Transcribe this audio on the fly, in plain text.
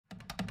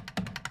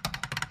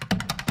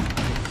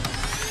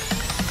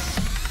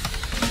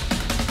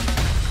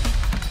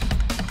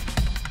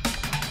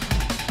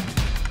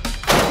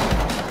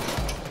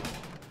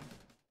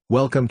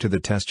Welcome to the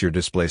Test Your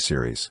Display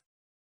series.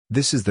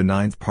 This is the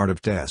 9th part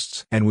of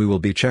tests, and we will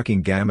be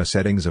checking gamma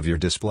settings of your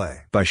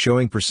display by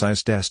showing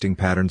precise testing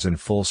patterns in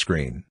full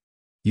screen.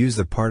 Use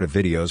the part of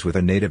videos with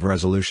a native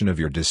resolution of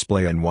your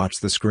display and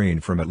watch the screen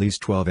from at least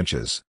 12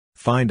 inches.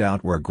 Find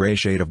out where gray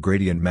shade of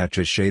gradient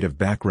matches shade of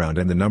background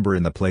and the number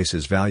in the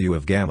places value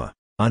of gamma.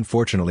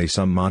 Unfortunately,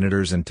 some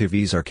monitors and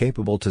TVs are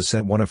capable to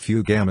set one of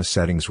few gamma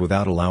settings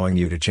without allowing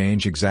you to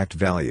change exact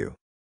value.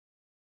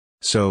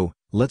 So,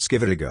 let's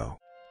give it a go.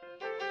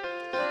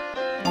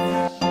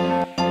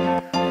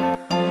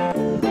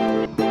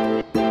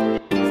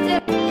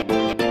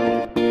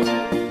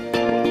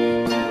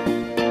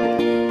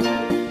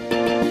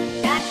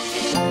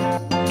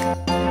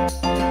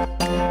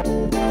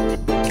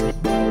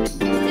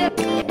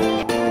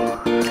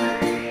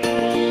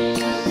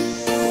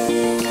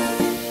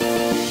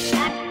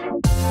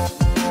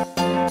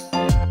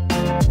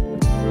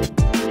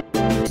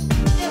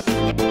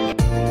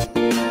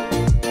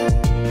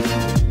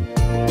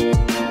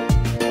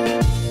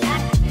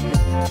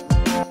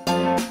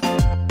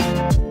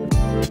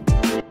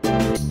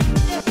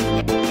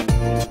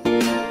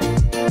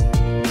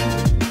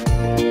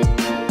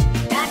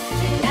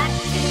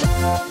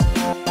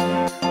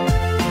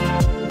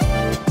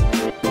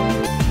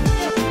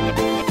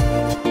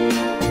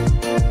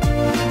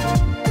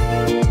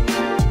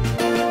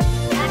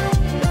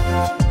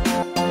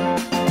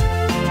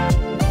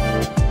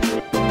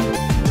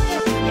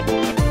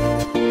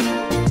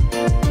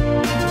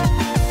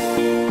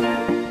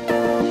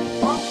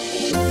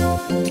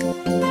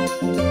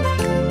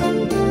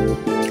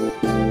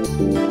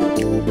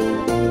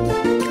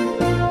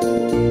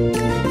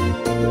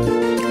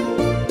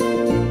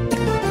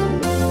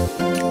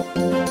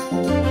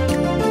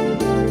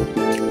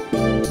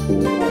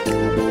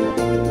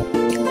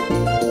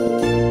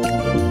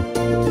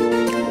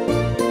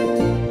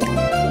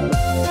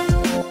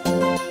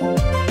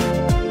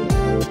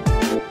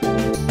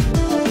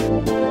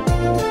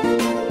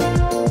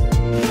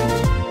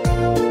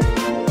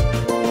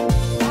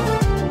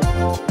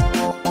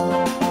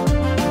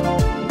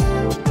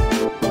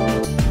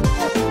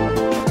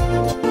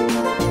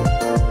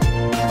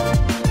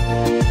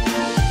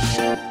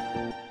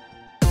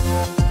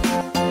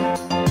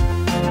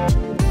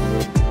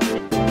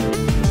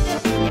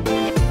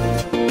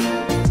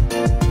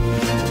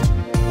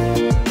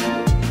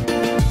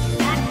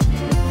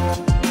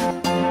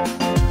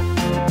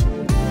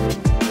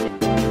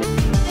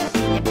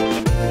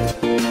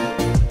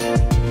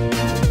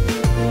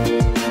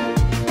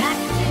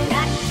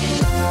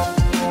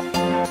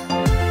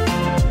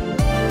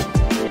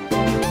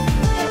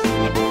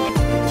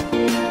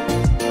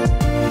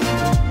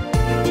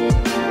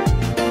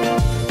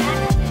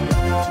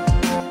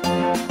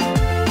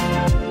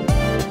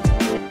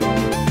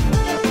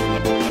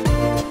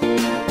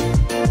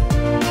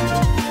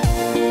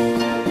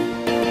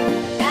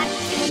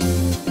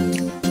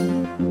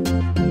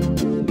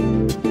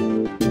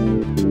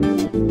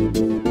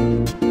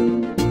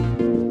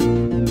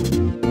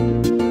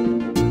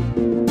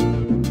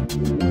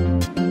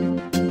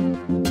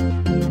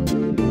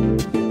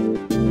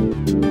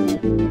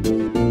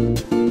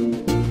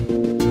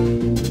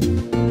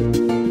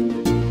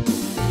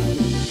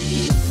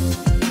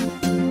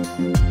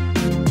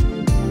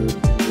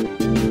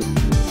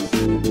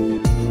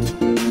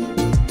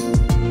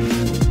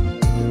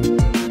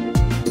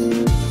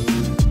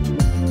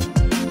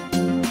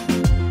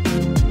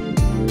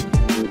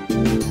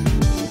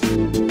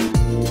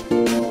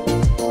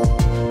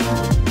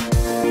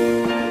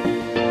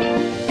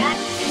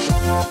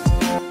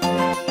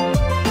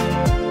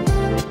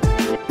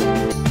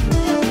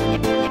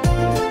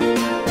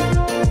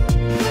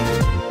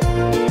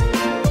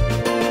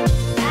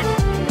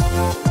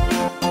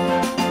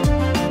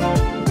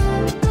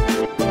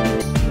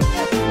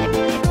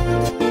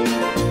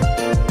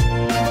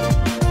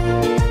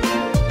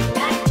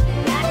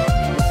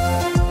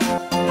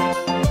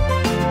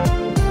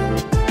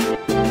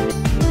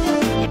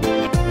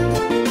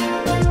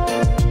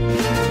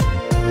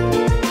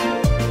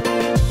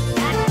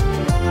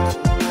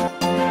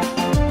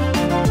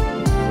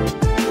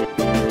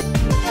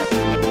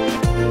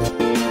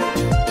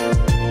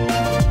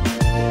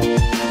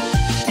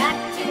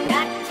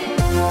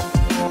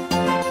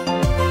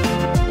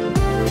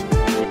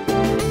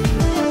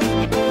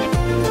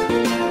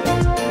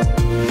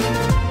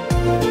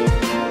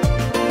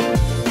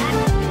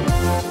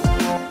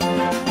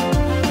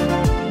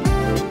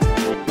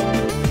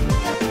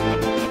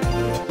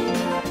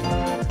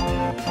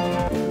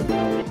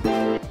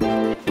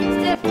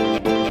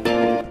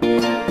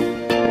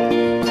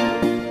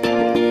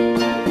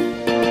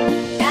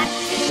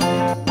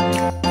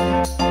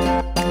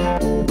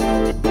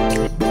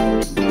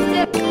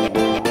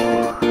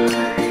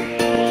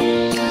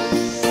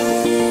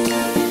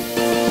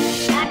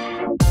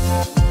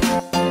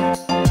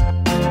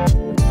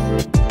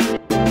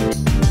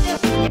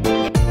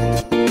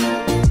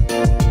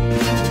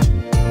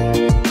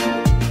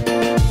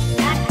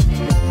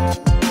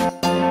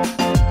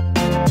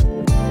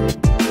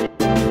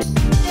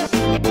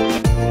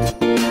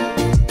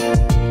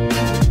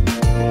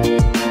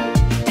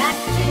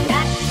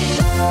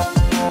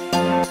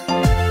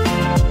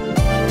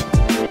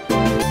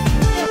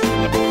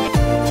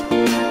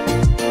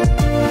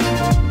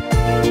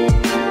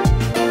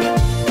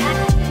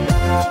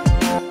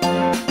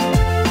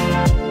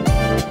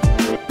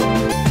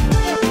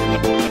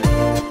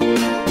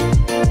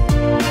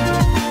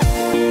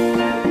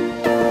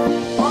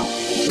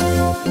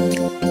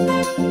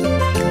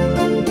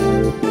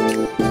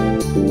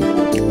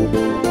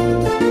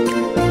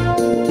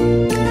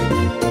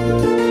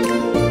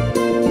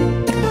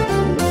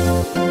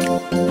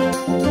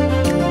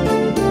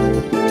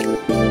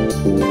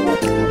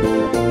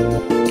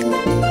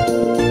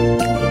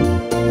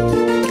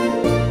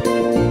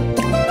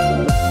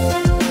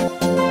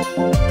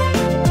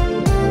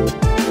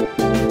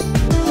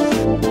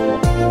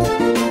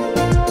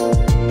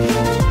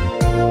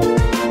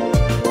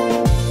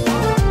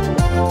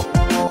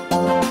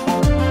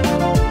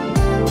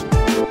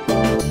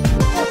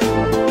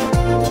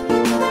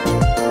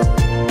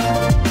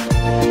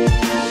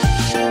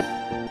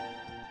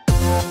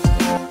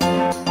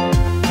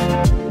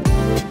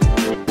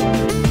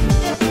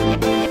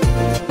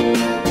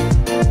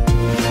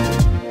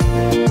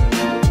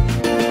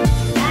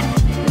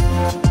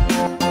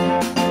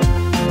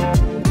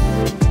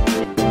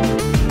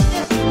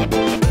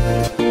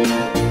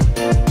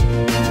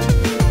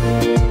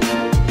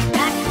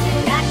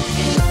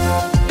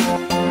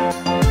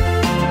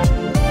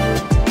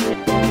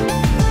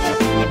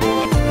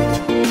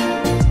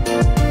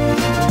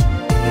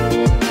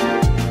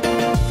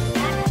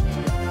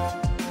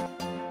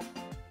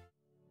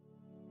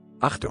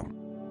 Achtung!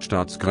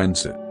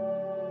 Staatsgrenze.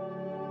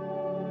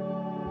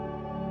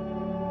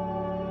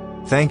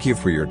 Thank you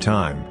for your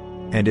time,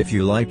 and if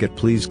you like it,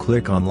 please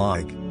click on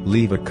like,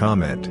 leave a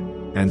comment,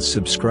 and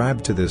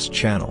subscribe to this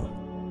channel.